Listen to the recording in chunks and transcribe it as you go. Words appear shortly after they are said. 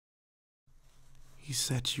You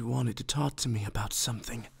said you wanted to talk to me about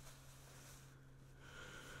something.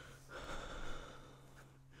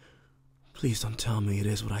 Please don't tell me it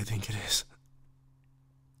is what I think it is.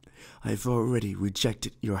 I've already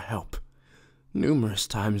rejected your help numerous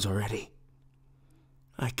times already.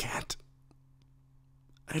 I can't.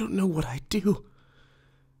 I don't know what I'd do.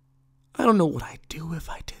 I don't know what I'd do if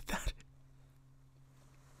I did that.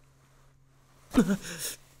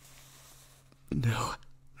 No,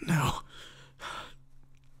 no.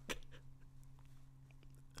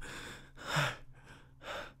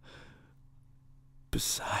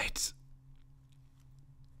 Besides,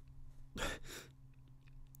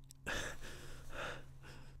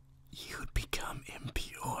 you'd become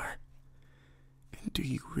impure. And do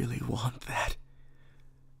you really want that?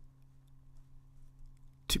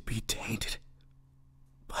 To be tainted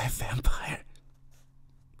by a vampire?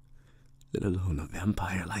 Let alone a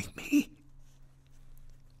vampire like me?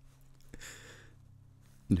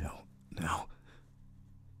 No, no.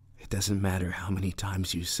 It doesn't matter how many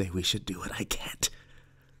times you say we should do it, I can't.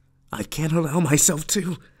 I can't allow myself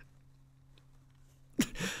to.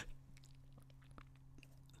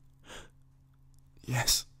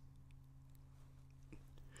 Yes.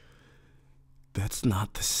 That's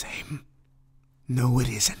not the same. No, it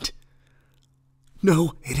isn't.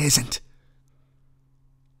 No, it isn't.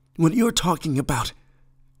 What you're talking about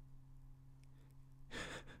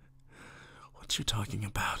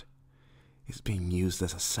is being used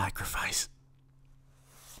as a sacrifice.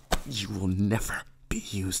 You will never be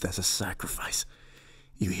used as a sacrifice.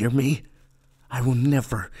 You hear me? I will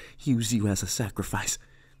never use you as a sacrifice.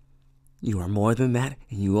 You are more than that,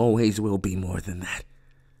 and you always will be more than that.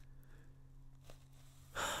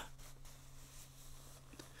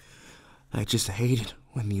 I just hate it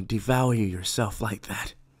when you devalue yourself like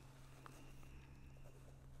that.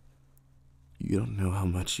 You don't know how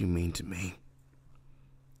much you mean to me.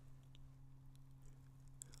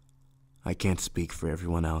 I can't speak for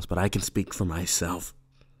everyone else, but I can speak for myself.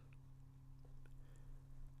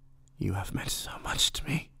 You have meant so much to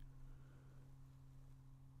me.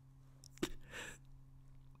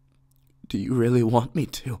 Do you really want me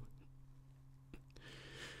to?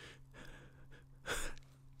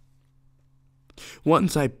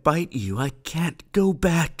 Once I bite you, I can't go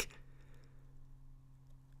back.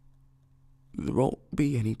 There won't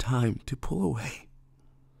be any time to pull away.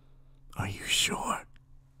 Are you sure?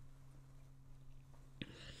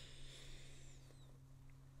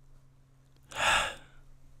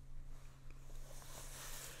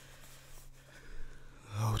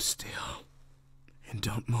 Hold still and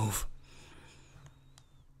don't move.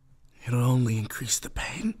 It'll only increase the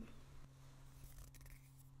pain.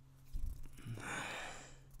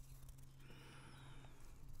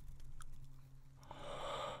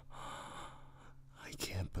 I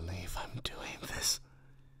can't believe I'm doing this.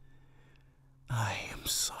 I am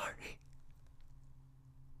sorry.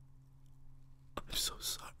 I'm so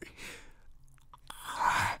sorry.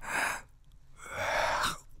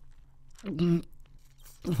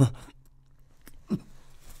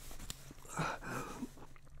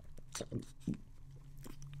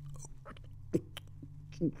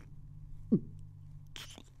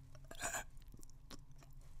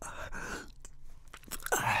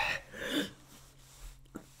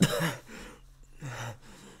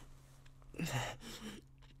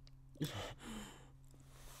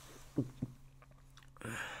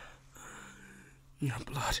 Your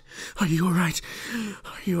blood. Are you alright?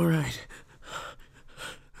 Are you alright?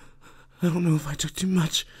 I don't know if I took too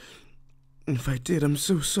much. If I did, I'm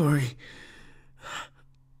so sorry.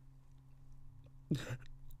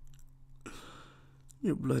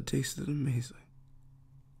 Your blood tasted amazing.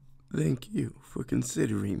 Thank you for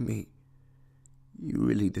considering me. You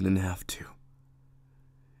really didn't have to.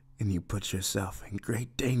 And you put yourself in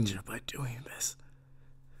great danger by doing this.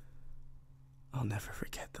 I'll never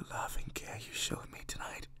forget the love and care you showed me tonight.